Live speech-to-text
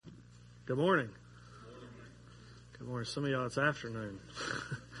Good morning. Good morning. Some of y'all, it's afternoon.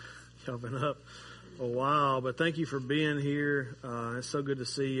 Y'all been up a while, but thank you for being here. It's so good to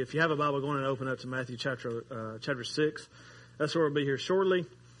see you. If you have a Bible, go on and open up to Matthew chapter 6. That's where we'll be here shortly.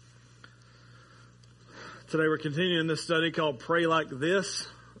 Today we're continuing this study called Pray Like This,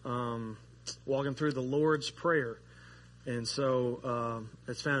 walking through the Lord's Prayer. And so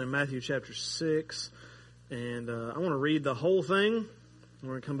it's found in Matthew chapter 6. And I want to read the whole thing.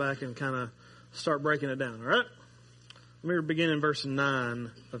 We're going to come back and kind of start breaking it down, all right? Let me begin in verse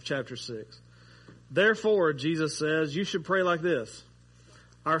 9 of chapter 6. Therefore, Jesus says, you should pray like this.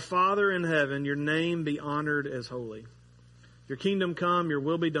 Our Father in heaven, your name be honored as holy. Your kingdom come, your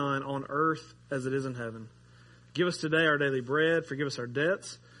will be done on earth as it is in heaven. Give us today our daily bread. Forgive us our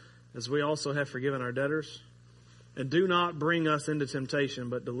debts, as we also have forgiven our debtors. And do not bring us into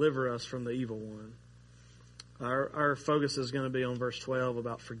temptation, but deliver us from the evil one. Our focus is going to be on verse 12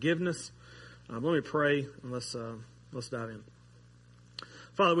 about forgiveness. Let me pray and let's dive in.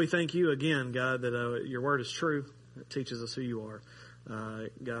 Father, we thank you again, God, that your word is true. It teaches us who you are.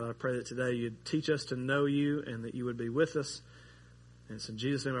 God, I pray that today you'd teach us to know you and that you would be with us. And it's in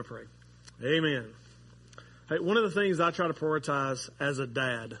Jesus' name I pray. Amen. Hey, one of the things I try to prioritize as a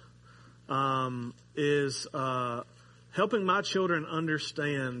dad is helping my children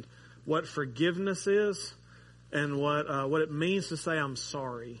understand what forgiveness is and what it means to say I'm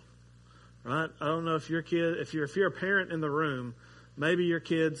sorry. Right? I don't know if your kid, if you're a parent in the room, maybe your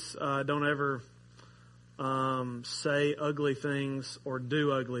kids don't ever say ugly things or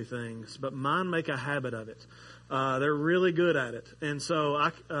do ugly things, but mine make a habit of it. They're really good at it, and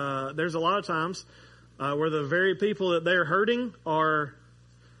so there's a lot of times where the very people that they're hurting are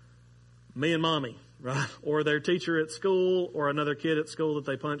me and mommy, right? Or their teacher at school, or another kid at school that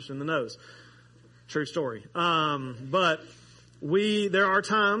they punched in the nose. True story. But there are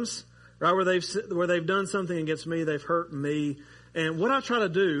times, right, where they've done something against me, they've hurt me, and what I try to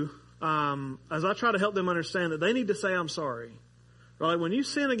do, as I try to help them understand that they need to say I'm sorry. Right? When you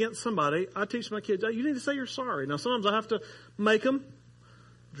sin against somebody, I teach my kids, you need to say you're sorry. Now sometimes I have to make them,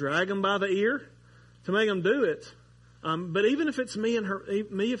 drag them by the ear to make them do it. But even if it's me and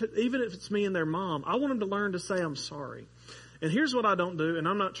even if it's me and their mom, I want them to learn to say I'm sorry. And here's what I don't do, and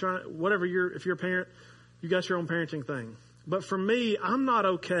I'm not trying, if you're a parent, you got your own parenting thing. But for me, I'm not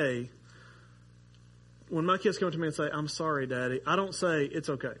okay when my kids come to me and say, I'm sorry, Daddy. I don't say, it's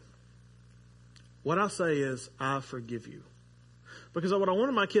okay. What I say is, I forgive you. Because what I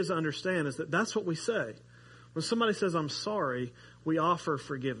wanted my kids to understand is that that's what we say. When somebody says, I'm sorry, we offer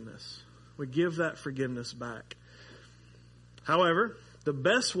forgiveness. We give that forgiveness back. However, the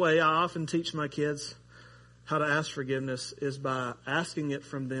best way I often teach my kids how to ask forgiveness is by asking it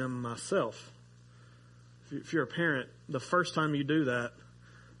from them myself. If you're a parent, the first time you do that,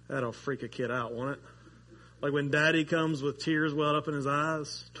 that'll freak a kid out, won't it? Like when Daddy comes with tears welled up in his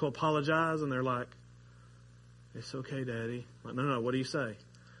eyes to apologize, and they're like, it's okay, Daddy. I'm like, no, what do you say?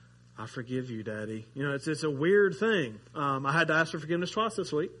 I forgive you, Daddy. You know, it's a weird thing. I had to ask for forgiveness twice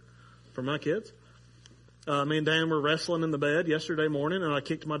this week for my kids. Me and Dan were wrestling in the bed yesterday morning, and I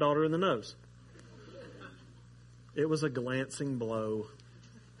kicked my daughter in the nose. It was a glancing blow.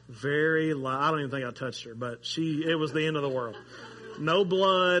 Very light. I don't even think I touched her, but it was the end of the world. No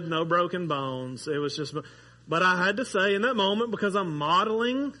blood, no broken bones. It was just, but I had to say in that moment, because I'm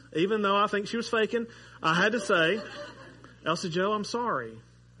modeling, even though I think she was faking, I had to say, Elsie Jo, I'm sorry.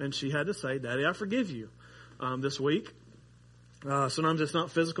 And she had to say, Daddy, I forgive you. This week. Sometimes it's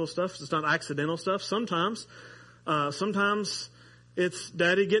not physical stuff. It's not accidental stuff. Sometimes it's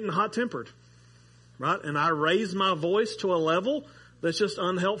Daddy getting hot-tempered. Right? And I raise my voice to a level that's just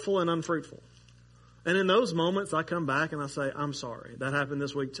unhelpful and unfruitful. And in those moments, I come back and I say, I'm sorry. That happened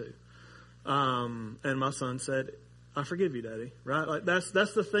this week too. And my son said, I forgive you, Daddy. Right? Like that's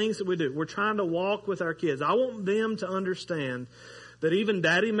the things that we do. We're trying to walk with our kids. I want them to understand that even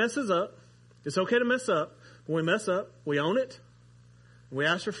Daddy messes up. It's okay to mess up. When we mess up, we own it. We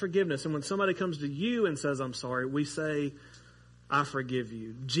ask for forgiveness. And when somebody comes to you and says, I'm sorry, we say, I forgive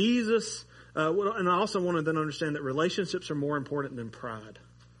you. Jesus... and I also wanted them to understand that relationships are more important than pride.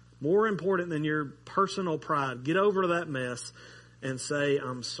 More important than your personal pride. Get over that mess and say,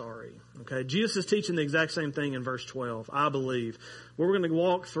 I'm sorry. Okay? Jesus is teaching the exact same thing in verse 12, I believe. We're going to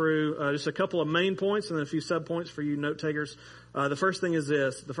walk through just a couple of main points and then a few sub-points for you note takers. The first thing is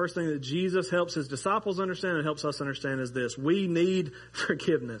this. The first thing that Jesus helps his disciples understand and helps us understand is this. We need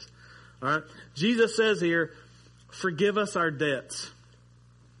forgiveness. All right? Jesus says here, forgive us our debts.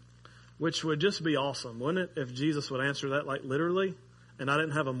 Which would just be awesome, wouldn't it? If Jesus would answer that like literally, and I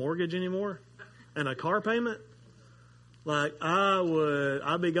didn't have a mortgage anymore and a car payment. Like,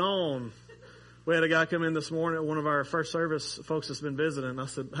 I'd be gone. We had a guy come in this morning at one of our first service folks that's been visiting. I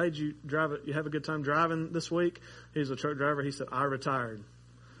said, hey, did you drive it? You have a good time driving this week? He's a truck driver. He said, I retired.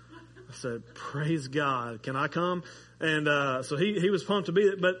 I said, praise God. Can I come? And, so he was pumped to be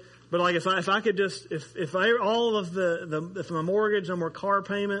there. But like, if I could just, if all of if my mortgage and my car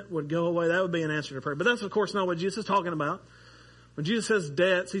payment would go away, that would be an answer to prayer. But that's of course not what Jesus is talking about. When Jesus says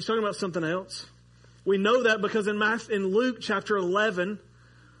debts, he's talking about something else. We know that because in Luke chapter 11,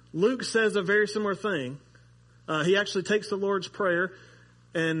 Luke says a very similar thing. He actually takes the Lord's Prayer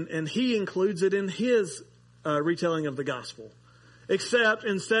and he includes it in his retelling of the gospel. Except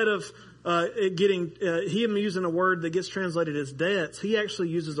instead of him using a word that gets translated as debts, he actually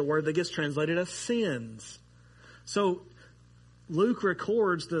uses a word that gets translated as sins. So Luke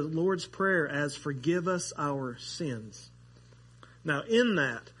records the Lord's Prayer as forgive us our sins. Now in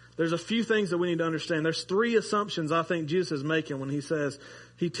that, there's a few things that we need to understand. There's 3 assumptions I think Jesus is making when he says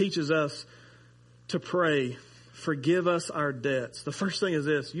he teaches us to pray, forgive us our debts. The first thing is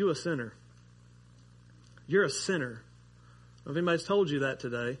this: you a sinner. You're a sinner. If anybody's told you that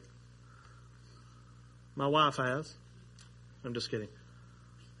today, my wife has. I'm just kidding.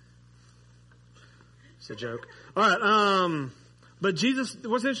 It's a joke. All right. But Jesus,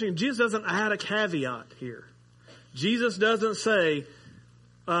 what's interesting, Jesus doesn't add a caveat here. Jesus doesn't say,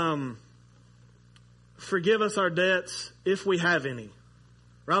 forgive us our debts if we have any.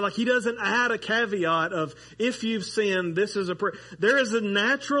 Right? Like he doesn't add a caveat of if you've sinned, this is a prayer. There is a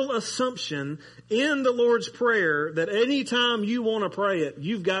natural assumption in the Lord's Prayer that anytime you want to pray it,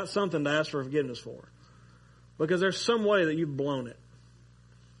 you've got something to ask for forgiveness for. Because there's some way that you've blown it.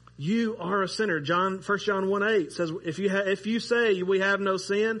 You are a sinner. 1 John 1:8 says, if you say we have no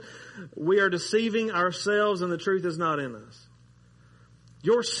sin, we are deceiving ourselves and the truth is not in us.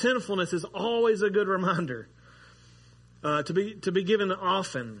 Your sinfulness is always a good reminder to be given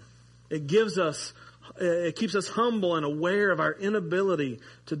often. It keeps us humble and aware of our inability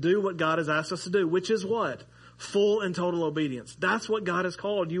to do what God has asked us to do, which is what? Full and total obedience. That's what God has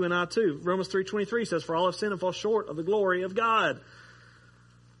called you and I to. Romans 3:23 says, for all have sinned and fall short of the glory of God.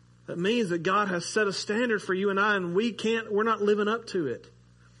 That means that God has set a standard for you and I, and we're not living up to it.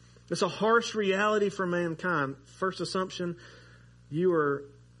 It's a harsh reality for mankind. First assumption, you are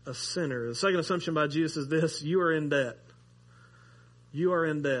a sinner. The second assumption by Jesus is this: you are in debt. You are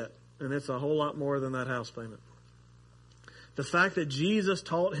in debt. And it's a whole lot more than that house payment. The fact that Jesus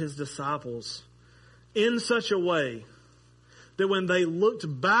taught his disciples in such a way that when they looked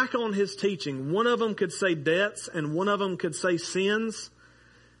back on his teaching, one of them could say debts and one of them could say sins,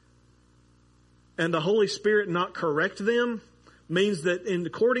 and the Holy Spirit not correct them, means that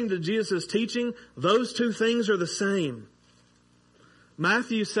according to Jesus' teaching, those two things are the same.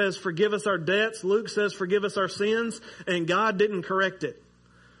 Matthew says, forgive us our debts. Luke says, forgive us our sins. And God didn't correct it.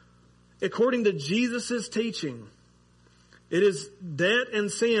 According to Jesus' teaching, it is debt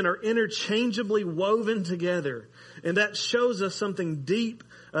and sin are interchangeably woven together. And that shows us something deep,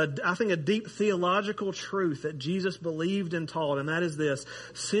 I think a deep theological truth that Jesus believed and taught. And that is this: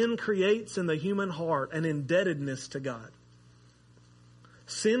 sin creates in the human heart an indebtedness to God.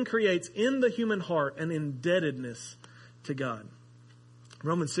 Sin creates in the human heart an indebtedness to God.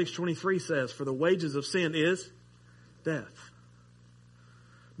 Romans 6:23 says, for the wages of sin is death.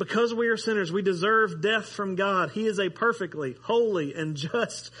 Because we are sinners, we deserve death from God. He is a perfectly holy and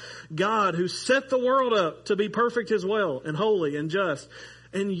just God who set the world up to be perfect as well, and holy and just.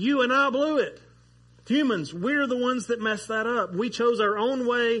 And you and I blew it. Humans, we're the ones that messed that up. We chose our own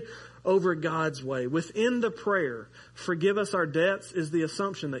way over God's way. Within the prayer, forgive us our debts, is the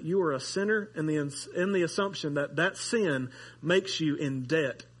assumption that you are a sinner, and the assumption that sin makes you in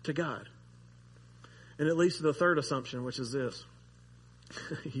debt to God. And it leads to the third assumption, which is this: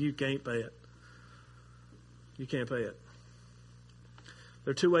 you can't pay it. You can't pay it.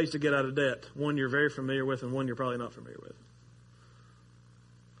 There are 2 ways to get out of debt. One you're very familiar with, and one you're probably not familiar with.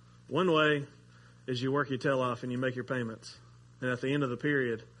 One way is you work your tail off and you make your payments, and at the end of the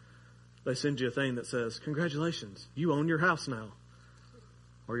period, they send you a thing that says, congratulations, you own your house now,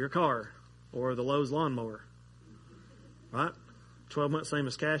 or your car, or the Lowe's lawnmower. Right? 12 months same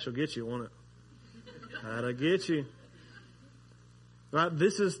as cash will get you, won't it? That'll get you. Right?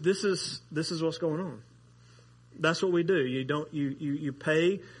 This is what's going on. That's what we do. You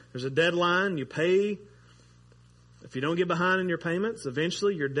pay. There's a deadline. You pay. If you don't get behind in your payments,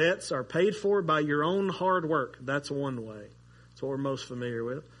 eventually your debts are paid for by your own hard work. That's one way. That's what we're most familiar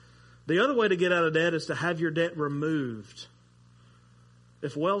with. The other way to get out of debt is to have your debt removed.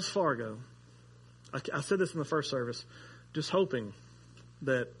 If Wells Fargo, I said this in the first service, just hoping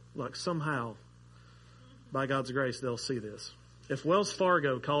that like somehow by God's grace, they'll see this. If Wells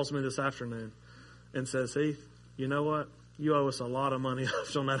Fargo calls me this afternoon and says, Heath, you know what? You owe us a lot of money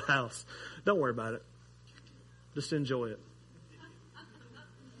left on that house. Don't worry about it. Just enjoy it.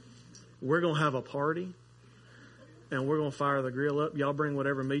 We're going to have a party, and we're going to fire the grill up. Y'all bring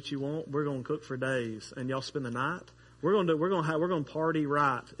whatever meat you want. We're going to cook for days, and y'all spend the night. We're going to party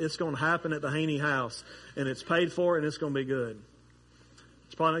right. It's going to happen at the Haney house, and it's paid for, and it's going to be good.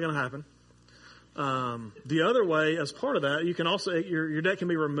 It's probably not going to happen. The other way, as part of that, you can also your debt can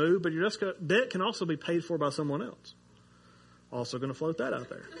be removed, but your debt can also be paid for by someone else. Also going to float that out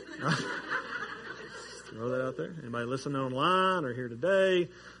there. Throw that out there. Anybody listening online or here today?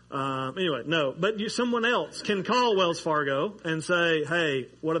 Anyway, no. But someone else can call Wells Fargo and say, hey,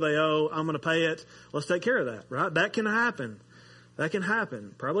 what do they owe? I'm going to pay it. Let's take care of that, right? That can happen. That can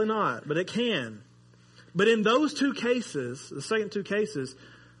happen. Probably not, but it can. But in those two cases, the second two cases,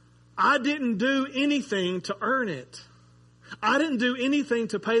 I didn't do anything to earn it. I didn't do anything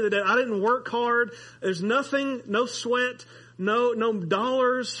to pay the debt. I didn't work hard. There's nothing, no sweat, no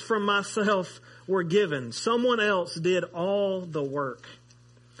dollars from myself were given. Someone else did all the work.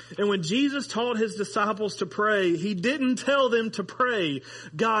 And when Jesus taught his disciples to pray, he didn't tell them to pray,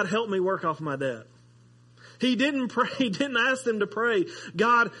 God, help me work off my debt. He didn't pray. He didn't ask them to pray,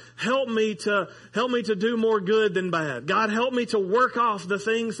 God, help me to do more good than bad. God, help me to work off the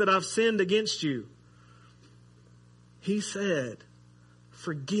things that I've sinned against you. He said,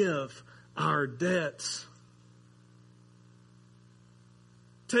 forgive our debts.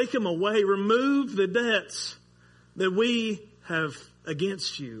 Take them away. Remove the debts that we have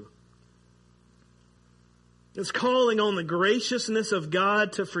against you. It's calling on the graciousness of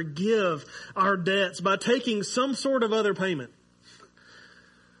God to forgive our debts by taking some sort of other payment.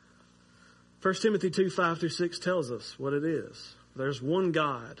 1 Timothy 2:5-6 tells us what it is. There's one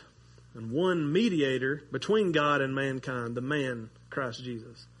God and one mediator between God and mankind, the man, Christ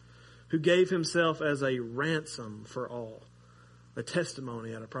Jesus, who gave himself as a ransom for all, a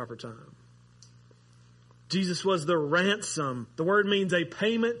testimony at a proper time. Jesus was the ransom. The word means a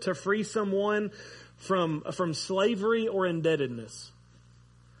payment to free someone from slavery or indebtedness.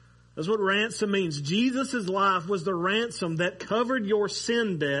 That's what ransom means. Jesus' life was the ransom that covered your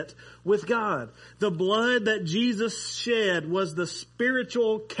sin debt with God. The blood that Jesus shed was the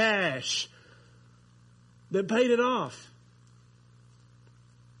spiritual cash that paid it off.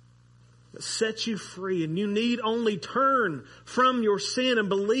 That sets you free, and you need only turn from your sin and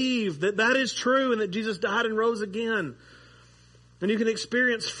believe that that is true and that Jesus died and rose again. And you can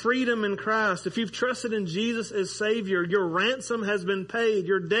experience freedom in Christ. If you've trusted in Jesus as Savior, your ransom has been paid.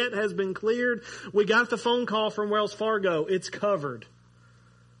 Your debt has been cleared. We got the phone call from Wells Fargo. It's covered.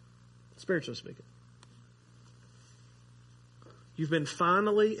 Spiritually speaking. You've been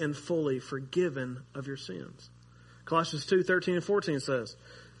finally and fully forgiven of your sins. Colossians 2:13-14 says,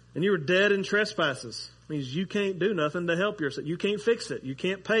 and you were dead in trespasses. It means you can't do nothing to help yourself. You can't fix it. You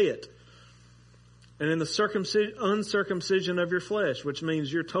can't pay it. And in the uncircumcision of your flesh, which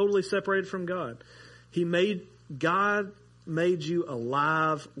means you're totally separated from God. God made you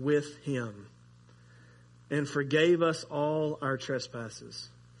alive with Him and forgave us all our trespasses.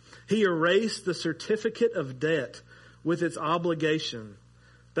 He erased the certificate of debt with its obligation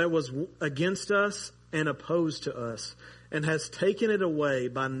that was against us and opposed to us, and has taken it away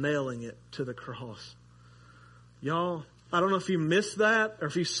by nailing it to the cross. Y'all, I don't know if you missed that or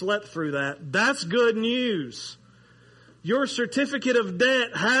if you slept through that. That's good news. Your certificate of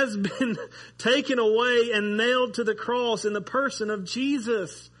debt has been taken away and nailed to the cross in the person of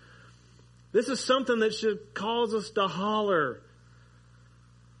Jesus. This is something that should cause us to holler.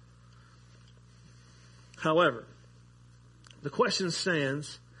 However, the question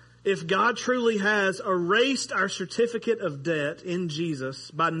stands, if God truly has erased our certificate of debt in Jesus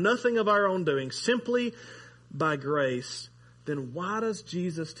by nothing of our own doing, simply by grace, then why does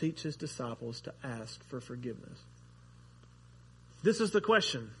Jesus teach His disciples to ask for forgiveness? This is the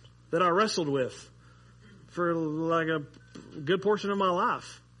question that I wrestled with for like a good portion of my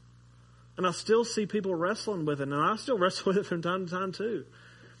life. And I still see people wrestling with it, and I still wrestle with it from time to time too.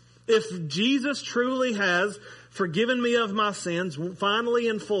 If Jesus truly has forgiven me of my sins finally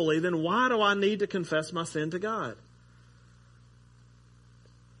and fully, then why do I need to confess my sin to God?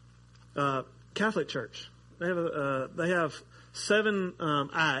 Catholic Church, they have 7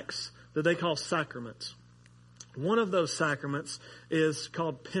 acts that they call sacraments. One of those sacraments is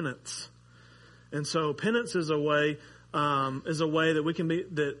called penance, and so penance is a way that we can be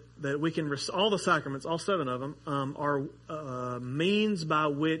that we can all the sacraments, all 7 of them, are means by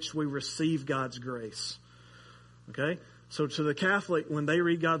which we receive God's grace. Okay, So to the Catholic, when they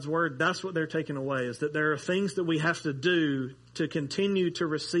read God's Word, that's what they're taking away, is that there are things that we have to do to continue to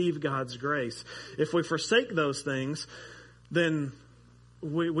receive God's grace. If we forsake those things, then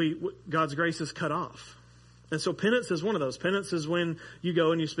God's grace is cut off. And so penance is one of those. Penance is when you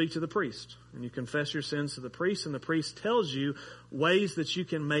go and you speak to the priest and you confess your sins to the priest, and the priest tells you ways that you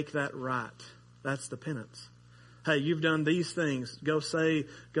can make that right. That's the penance. Hey, you've done these things. Go say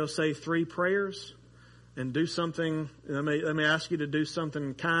 3 prayers and do something. They may ask you to do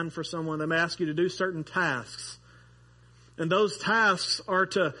something kind for someone. They may ask you to do certain tasks. And those tasks are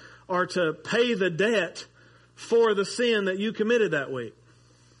to pay the debt for the sin that you committed that week.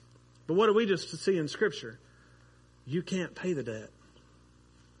 But what do we just see in Scripture? You can't pay the debt.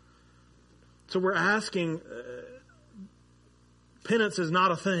 So we're asking, penance is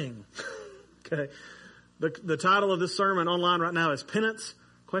not a thing. Okay. The title of this sermon online right now is Penance? ?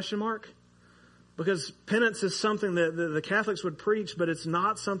 Because penance is something that the Catholics would preach, but it's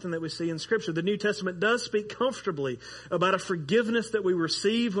not something that we see in Scripture. The New Testament does speak comfortably about a forgiveness that we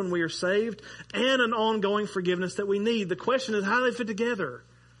receive when we are saved and an ongoing forgiveness that we need. The question is, how do they fit together?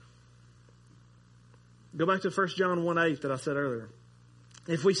 Go back to 1 John 1:8 that I said earlier.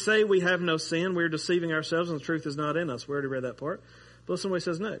 If we say we have no sin, we are deceiving ourselves and the truth is not in us. We already read that part. But listen to what he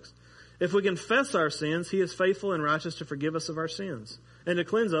says next. If we confess our sins, he is faithful and righteous to forgive us of our sins and to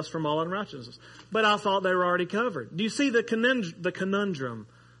cleanse us from all unrighteousness. But I thought they were already covered. Do you see the conundrum?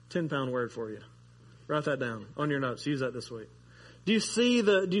 10-pound word for you. Write that down on your notes. Use that this week. Do you see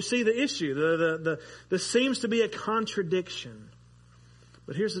the issue? There seems to be a contradiction.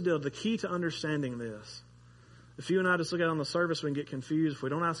 But here's the deal. The key to understanding this. If you and I just look at it on the surface, we can get confused. If we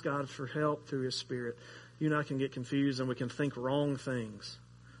don't ask God for help through His Spirit, you and I can get confused and we can think wrong things.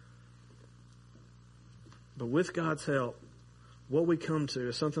 But with God's help, what we come to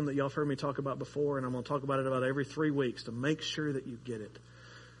is something that y'all have heard me talk about before, and I'm going to talk about it about every 3 weeks to make sure that you get it.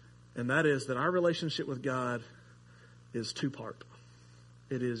 And that is that our relationship with God is 2-part.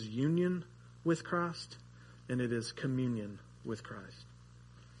 It is union with Christ, and it is communion with Christ.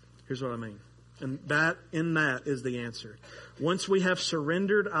 Here's what I mean. And in that is the answer. Once we have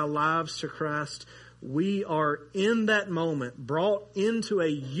surrendered our lives to Christ, we are in that moment brought into a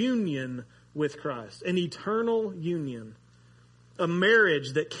union with Christ, an eternal union, a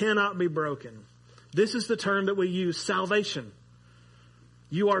marriage that cannot be broken. This is the term that we use, salvation.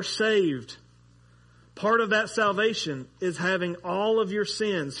 You are saved. Part of that salvation is having all of your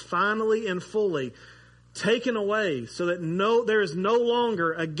sins finally and fully taken away so that there is no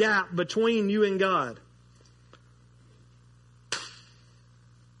longer a gap between you and God.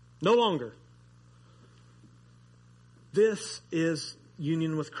 No longer. This is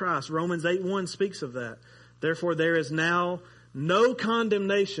union with Christ. Romans 8:1 speaks of that. Therefore, there is now no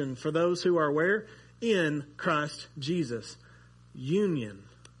condemnation for those who are where? In Christ Jesus. Union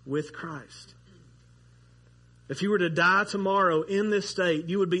with Christ. If you were to die tomorrow in this state,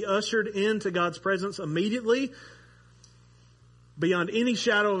 you would be ushered into God's presence immediately, beyond any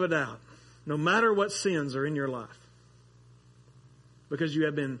shadow of a doubt, no matter what sins are in your life. Because you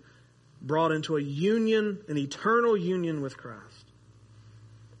have been brought into a union, an eternal union with Christ.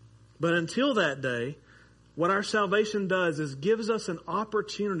 But until that day, what our salvation does is gives us an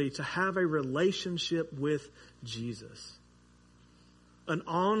opportunity to have a relationship with Jesus. An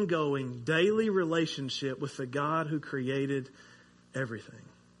ongoing, daily relationship with the God who created everything.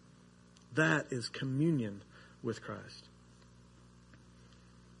 That is communion with Christ.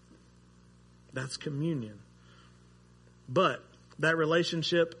 That's communion. But that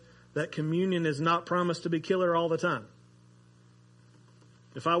relationship, that communion is not promised to be killer all the time.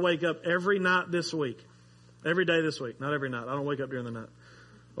 If I wake up every night this week, every day this week, not every night. I don't wake up during the night.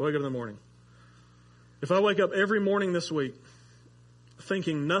 I wake up in the morning. If I wake up every morning this week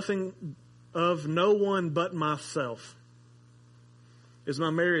thinking nothing of no one but myself, is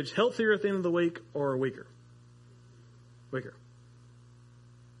my marriage healthier at the end of the week or weaker? Weaker.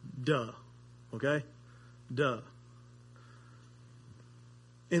 Duh. Okay? Duh.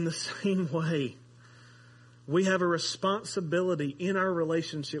 In the same way, we have a responsibility in our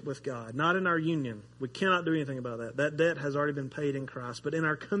relationship with God, not in our union. We cannot do anything about that. That debt has already been paid in Christ. But in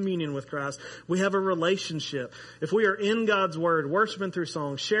our communion with Christ, we have a relationship. If we are in God's Word, worshiping through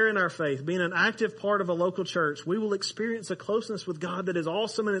song, sharing our faith, being an active part of a local church, we will experience a closeness with God that is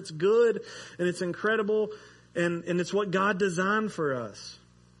awesome and it's good and it's incredible and it's what God designed for us.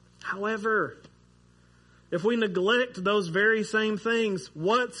 However, if we neglect those very same things,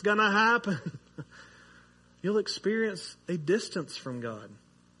 what's going to happen? You'll experience a distance from God.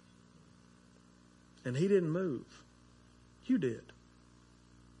 And He didn't move. You did.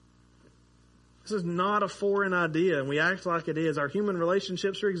 This is not a foreign idea, and we act like it is. Our human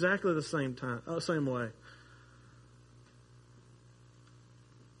relationships are exactly the same way.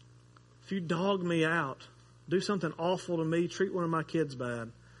 If you dog me out, do something awful to me, treat one of my kids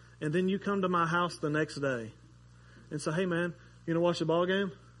bad, and then you come to my house the next day and say, hey man, you gonna watch the ball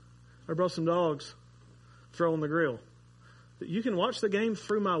game? I brought some dogs, throw on the grill. You can watch the game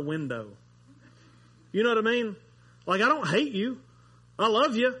through my window. You know what I mean? Like, I don't hate you. I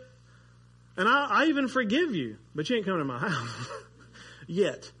love you. And I even forgive you. But you ain't coming to my house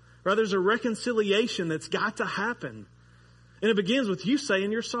yet. Right? There's a reconciliation that's got to happen. And it begins with you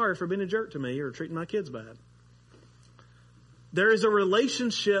saying you're sorry for being a jerk to me or treating my kids bad. There is a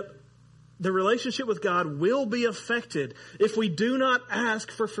relationship. The relationship with God will be affected if we do not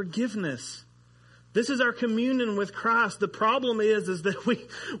ask for forgiveness. This is our communion with Christ. The problem is that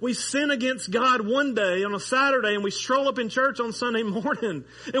we sin against God one day on a Saturday and we stroll up in church on Sunday morning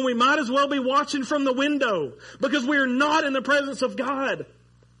and we might as well be watching from the window because we are not in the presence of God.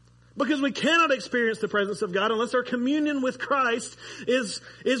 Because we cannot experience the presence of God unless our communion with Christ is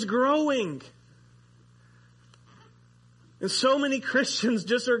growing. And so many Christians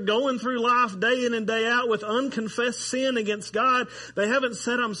just are going through life day in and day out with unconfessed sin against God. They haven't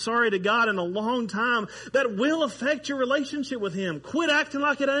said I'm sorry to God in a long time. That will affect your relationship with Him. Quit acting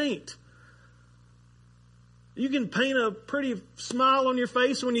like it ain't. You can paint a pretty smile on your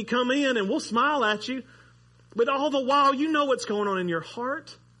face when you come in and we'll smile at you. But all the while you know what's going on in your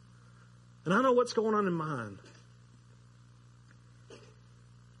heart. And I know what's going on in mine.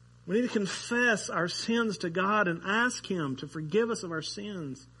 We need to confess our sins to God and ask Him to forgive us of our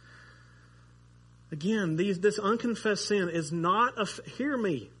sins. Again, this unconfessed sin is not, hear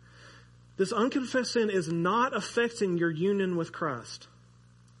me, this unconfessed sin is not affecting your union with Christ.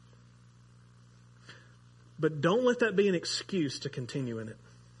 But don't let that be an excuse to continue in it.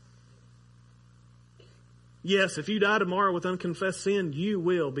 Yes, if you die tomorrow with unconfessed sin, you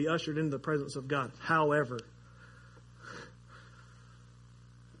will be ushered into the presence of God. However,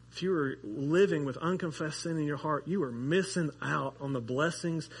 if you are living with unconfessed sin in your heart, you are missing out on the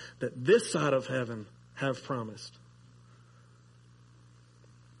blessings that this side of heaven have promised.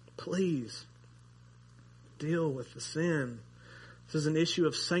 Please deal with the sin. This is an issue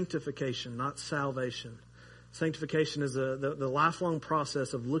of sanctification, not salvation. Sanctification is the lifelong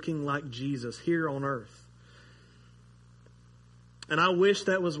process of looking like Jesus here on earth. And I wish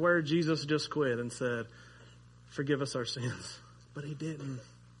that was where Jesus just quit and said, forgive us our sins. But He didn't.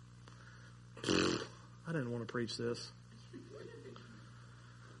 I didn't want to preach this.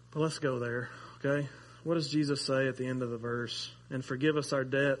 But let's go there, okay? What does Jesus say at the end of the verse? And forgive us our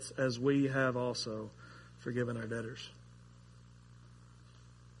debts as we have also forgiven our debtors.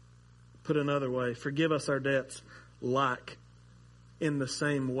 Put another way, forgive us our debts like in the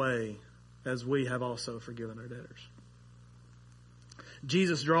same way as we have also forgiven our debtors.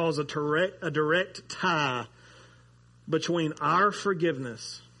 Jesus draws a direct tie between our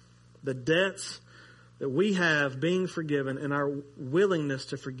forgiveness, the debts that we have being forgiven, and our willingness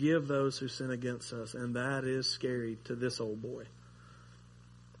to forgive those who sin against us. And that is scary to this old boy.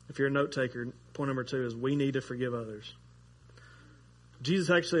 If you're a note taker, point number 2 is we need to forgive others.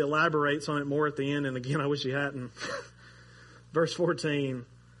 Jesus actually elaborates on it more at the end. And again, I wish He hadn't. Verse 14,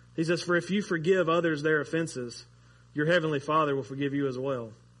 He says, for if you forgive others their offenses, your heavenly Father will forgive you as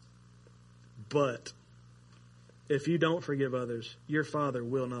well. But if you don't forgive others, your Father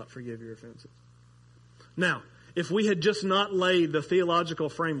will not forgive your offenses. Now, if we had just not laid the theological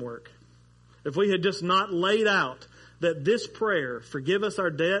framework, if we had just not laid out that this prayer, forgive us our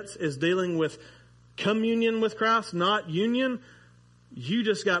debts, is dealing with communion with Christ, not union, you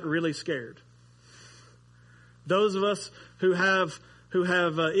just got really scared. Those of us who have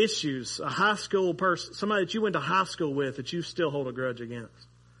issues, a high school person, somebody that you went to high school with that you still hold a grudge against.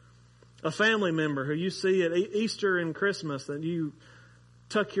 A family member who you see at Easter and Christmas that you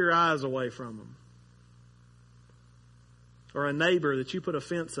tuck your eyes away from them. Or a neighbor that you put a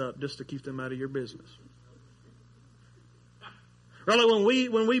fence up just to keep them out of your business. Right? Like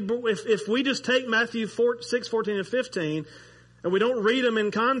if we just take Matthew 6, 14, and 15 and we don't read them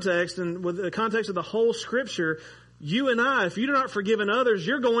in context and with the context of the whole Scripture, you and I, if you're not forgiving others,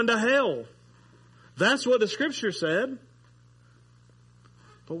 you're going to hell. That's what the Scripture said.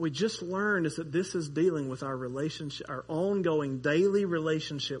 What we just learned is that this is dealing with our relationship, our ongoing daily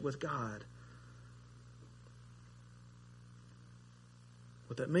relationship with God.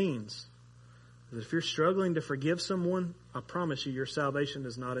 What that means is if you're struggling to forgive someone, I promise you your salvation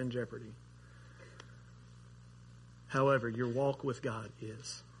is not in jeopardy. However, your walk with God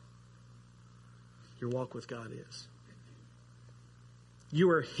is. Your walk with God is. you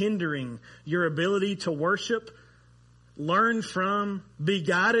are hindering your ability to worship, learn from, be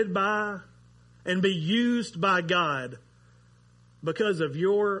guided by, and be used by God because of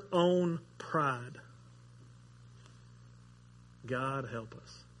your own pride. God help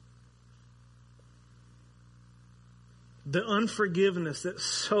us. The unforgiveness that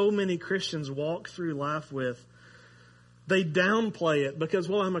so many Christians walk through life with, they downplay it because,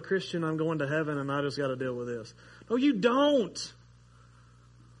 well, I'm a Christian, I'm going to heaven, and I just got to deal with this. No, you don't.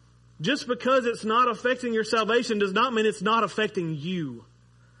 Just because it's not affecting your salvation does not mean it's not affecting you.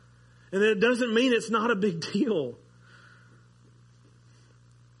 And it doesn't mean it's not a big deal.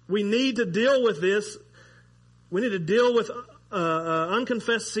 We need to deal with this. We need to deal with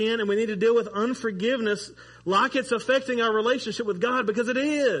unconfessed sin, and we need to deal with unforgiveness like it's affecting our relationship with God, because it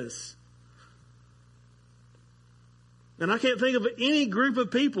is. And I can't think of any group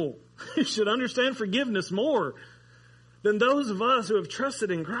of people who should understand forgiveness more than those of us who have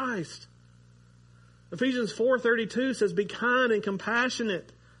trusted in Christ. Ephesians 4:32 says, be kind and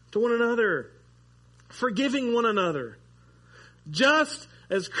compassionate to one another, forgiving one another, just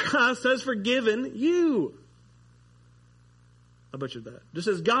as Christ has forgiven you. I butchered that. Just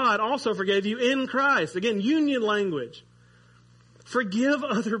as God also forgave you in Christ. Again, union language. Forgive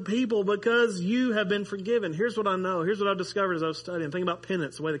other people because you have been forgiven. Here's what I know. Here's what I've discovered as I was studying. Thinking about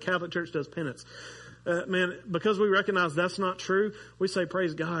penance, the way the Catholic Church does penance. Man, because we recognize that's not true, we say,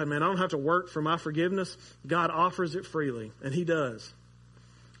 praise God, man, I don't have to work for my forgiveness. God offers it freely, and He does.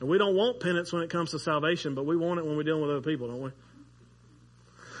 And we don't want penance when it comes to salvation, but we want it when we're dealing with other people, don't we?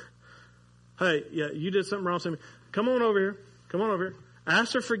 Hey, yeah, you did something wrong to me. Come on over here. Come on over here.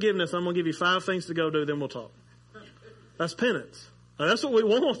 Ask for forgiveness. I'm going to give you 5 things to go do, then we'll talk. That's penance. That's what we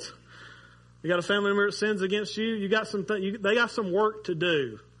want. You got a family member that sins against you. You got some. They got some work to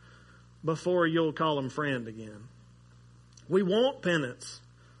do before you'll call them friend again. We want penance.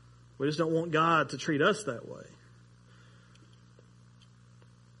 We just don't want God to treat us that way.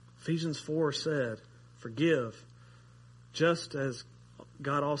 Ephesians 4 said, forgive just as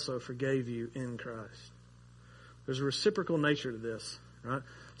God also forgave you in Christ. There's a reciprocal nature to this, right?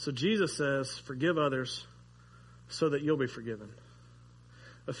 So Jesus says, forgive others so that you'll be forgiven.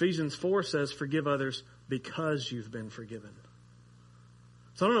 Ephesians 4 says, forgive others because you've been forgiven.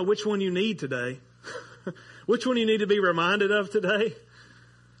 So I don't know which one you need today. Which one you need to be reminded of today.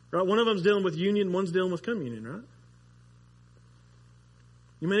 Right? One of them's dealing with union, one's dealing with communion, right?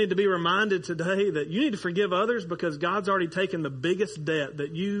 You may need to be reminded today that you need to forgive others because God's already taken the biggest debt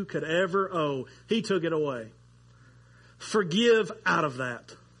that you could ever owe. He took it away. Forgive out of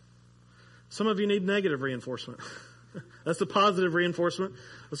that. Some of you need negative reinforcement. That's the positive reinforcement.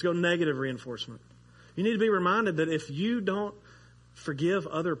 Let's go negative reinforcement. You need to be reminded that if you don't forgive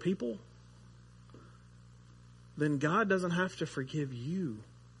other people, then God doesn't have to forgive you.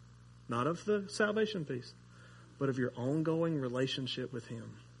 Not of the salvation piece, but of your ongoing relationship with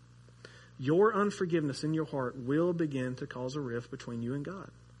Him. Your unforgiveness in your heart will begin to cause a rift between you and God.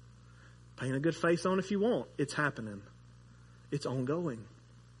 Paint a good face on if you want. It's happening. It's ongoing.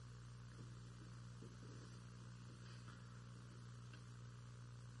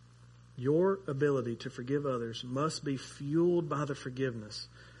 Your ability to forgive others must be fueled by the forgiveness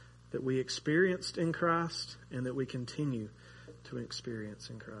that we experienced in Christ and that we continue to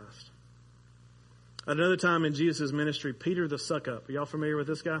experience in Christ. At another time in Jesus' ministry, Peter the Suck-Up. Are y'all familiar with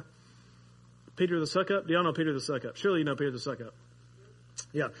this guy? Peter the Suck-Up? Do y'all know Peter the Suck-Up? Surely you know Peter the Suck-Up.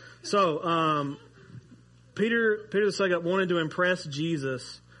 Yeah. So, Peter the Suck-Up wanted to impress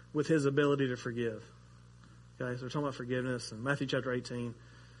Jesus with his ability to forgive. Okay, so we're talking about forgiveness in Matthew chapter 18.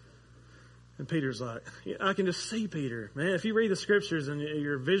 And Peter's like, I can just see Peter. Man, if you read the scriptures and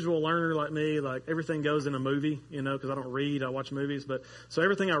you're a visual learner like me, like everything goes in a movie, you know, because I don't read, I watch movies. But so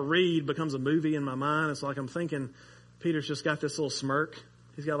everything I read becomes a movie in my mind. It's like I'm thinking Peter's just got this little smirk.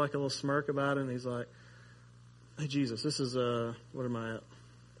 He's got like a little smirk about it. And he's like, hey, Jesus, this is, what am I at?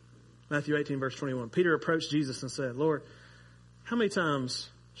 Matthew 18, verse 21. Peter approached Jesus and said, Lord, how many times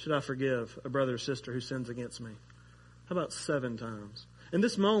should I forgive a brother or sister who sins against me? How about 7 times? In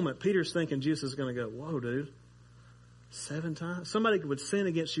this moment, Peter's thinking Jesus is going to go, whoa, dude, 7 times? Somebody would sin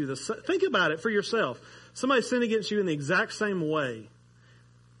against you. Think about it for yourself. Somebody sinned against you in the exact same way,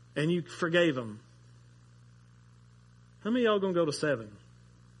 and you forgave them. How many of y'all going to go to 7?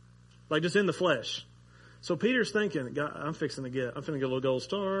 Like just in the flesh. So Peter's thinking, God, I'm fixing to get a little gold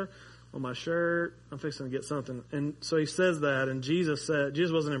star on my shirt. I'm fixing to get something. And so he says that, and Jesus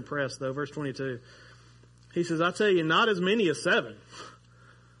wasn't impressed, though. Verse 22. He says, I tell you, not as many as 7.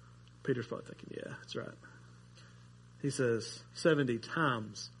 Peter's probably thinking, yeah, that's right. He says 70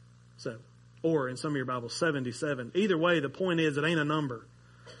 times 7. Or in some of your Bibles, 77. Either way, the point is it ain't a number.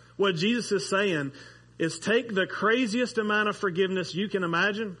 What Jesus is saying is take the craziest amount of forgiveness you can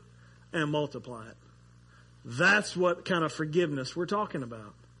imagine and multiply it. That's what kind of forgiveness we're talking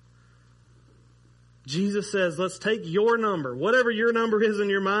about. Jesus says, let's take your number, whatever your number is in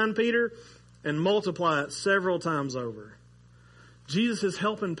your mind, Peter, and multiply it several times over. Jesus is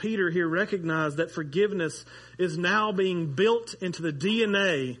helping Peter here recognize that forgiveness is now being built into the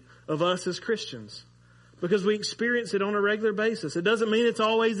DNA of us as Christians because we experience it on a regular basis. It doesn't mean it's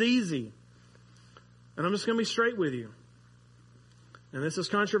always easy. And I'm just going to be straight with you. And this is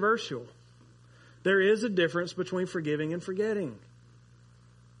controversial. There is a difference between forgiving and forgetting.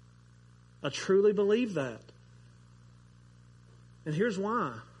 I truly believe that. And here's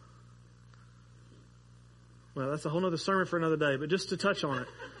why. Well, that's a whole other sermon for another day, but just to touch on it.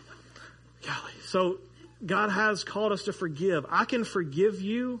 Golly. So God has called us to forgive. I can forgive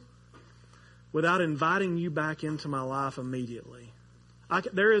you without inviting you back into my life immediately.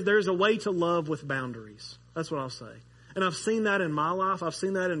 There's a way to love with boundaries. That's what I'll say. And I've seen that in my life. I've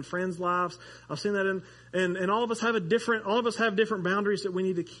seen that in friends' lives. I've seen that and all of us have different boundaries that we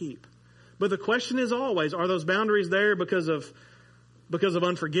need to keep. But the question is always, are those boundaries there because of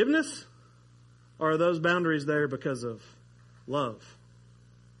unforgiveness? Or are those boundaries there because of love?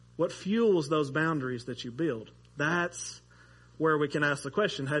 What fuels those boundaries that you build? That's where we can ask the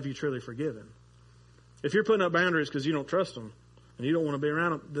question, have you truly forgiven? If you're putting up boundaries because you don't trust them and you don't want to be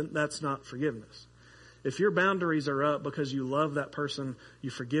around them, then that's not forgiveness. If your boundaries are up because you love that person,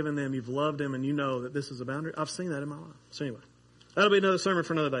 you've forgiven them, you've loved them, and you know that this is a boundary, I've seen that in my life. So anyway, that'll be another sermon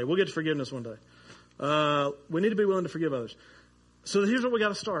for another day. We'll get to forgiveness one day. We need to be willing to forgive others. So here's what we got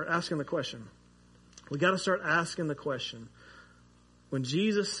to start asking the question. We got to start asking the question. When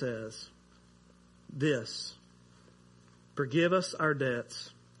Jesus says this, forgive us our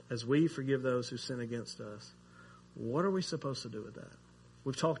debts as we forgive those who sin against us, what are we supposed to do with that?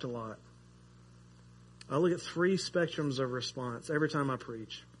 We've talked a lot. I look at 3 spectrums of response every time I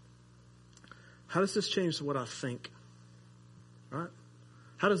preach. How does this change what I think? Right?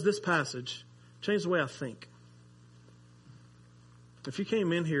 How does this passage change the way I think? If you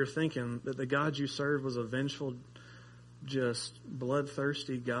came in here thinking that the God you served was a vengeful, just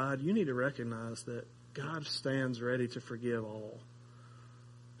bloodthirsty God, you need to recognize that God stands ready to forgive all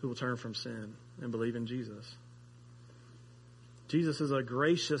who will turn from sin and believe in Jesus. Jesus is a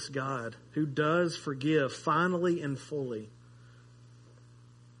gracious God who does forgive finally and fully.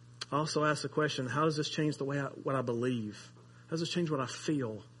 I also ask the question, how does this change the way what I believe? How does this change what I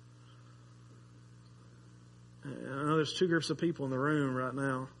feel? I know there's 2 groups of people in the room right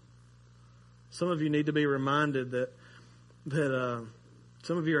now. Some of you need to be reminded that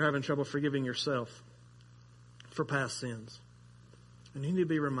some of you are having trouble forgiving yourself for past sins. And you need to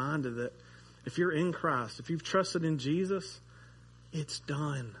be reminded that if you're in Christ, if you've trusted in Jesus, it's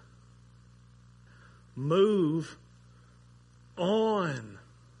done. Move on.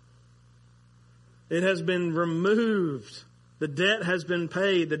 It has been removed. The debt has been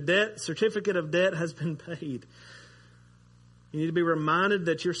paid. The certificate of debt has been paid. You need to be reminded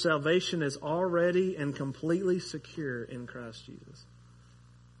that your salvation is already and completely secure in Christ Jesus.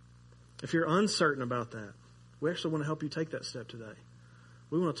 If you're uncertain about that, we actually want to help you take that step today.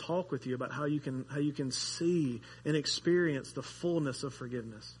 We want to talk with you about how you can see and experience the fullness of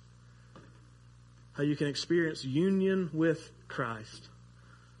forgiveness. How you can experience union with Christ.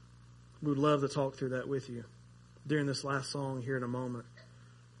 We would love to talk through that with you during this last song here in a moment.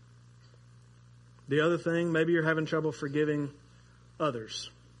 The other thing, maybe you're having trouble forgiving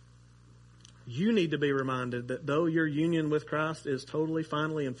others. You need to be reminded that though your union with Christ is totally,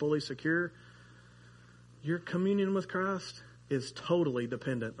 finally, and fully secure, your communion with Christ is totally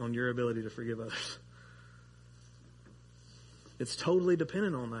dependent on your ability to forgive others. It's totally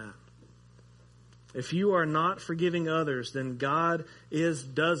dependent on that. If you are not forgiving others, then God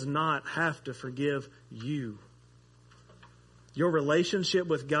does not have to forgive you. Your relationship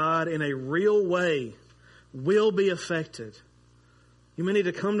with God in a real way will be affected. You may need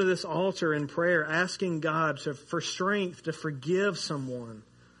to come to this altar in prayer asking God for strength to forgive someone.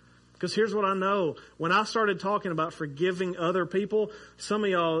 Because here's what I know. When I started talking about forgiving other people, some of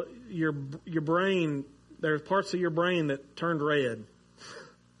y'all, your brain, there's parts of your brain that turned red.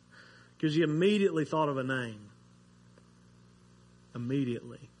 Because you immediately thought of a name.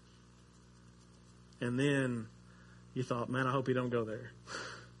 Immediately. And then you thought, man, I hope he don't go there.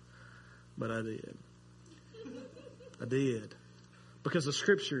 But I did. I did. Because the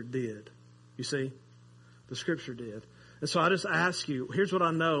Scripture did. You see? The Scripture did. And so I just ask you, here's what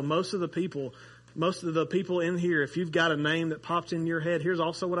I know. Most of the people Most of the people in here, if you've got a name that pops in your head, here's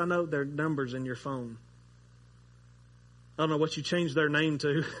also what I know, their numbers in your phone. I don't know what you changed their name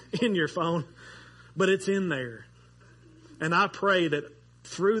to in your phone, but it's in there. And I pray that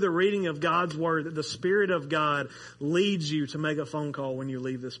through the reading of God's Word, that the Spirit of God leads you to make a phone call when you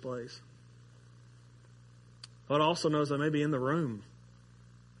leave this place. God also knows they may be in the room.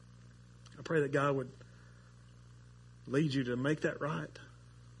 I pray that God would lead you to make that right.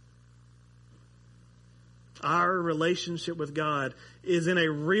 Our relationship with God is in a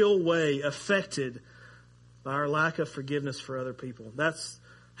real way affected by our lack of forgiveness for other people. That's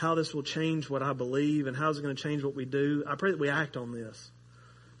how this will change what I believe, and how is it going to change what we do. I pray that we act on this.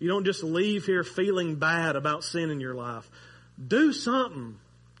 You don't just leave here feeling bad about sin in your life. Do something.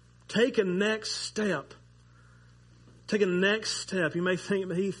 Take a next step. Take a next step. You may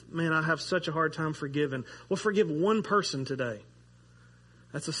think, Heath, man, I have such a hard time forgiving. Well, forgive one person today.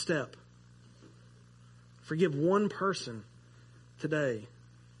 That's a step. Forgive one person today.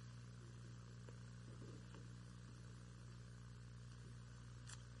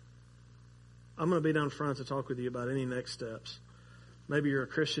 I'm going to be down front to talk with you about any next steps. Maybe you're a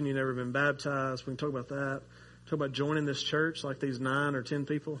Christian, you've never been baptized. We can talk about that. Talk about joining this church like these 9 or 10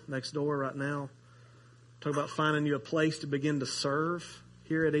 people next door right now. Talk about finding you a place to begin to serve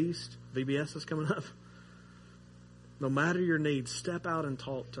here at East. VBS is coming up. No matter your needs, step out and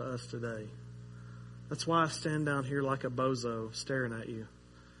talk to us today. That's why I stand down here like a bozo staring at you.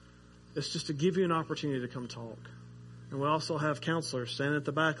 It's just to give you an opportunity to come talk. And we also have counselors standing at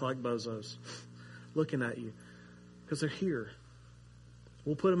the back like bozos looking at you because they're here.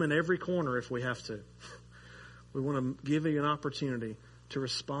 We'll put them in every corner if we have to. We want to give you an opportunity to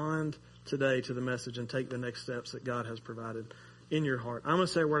respond today to the message and take the next steps that God has provided in your heart. I'm going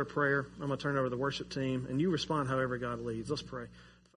to say a word of prayer. I'm going to turn it over to the worship team, and you respond however God leads. Let's pray.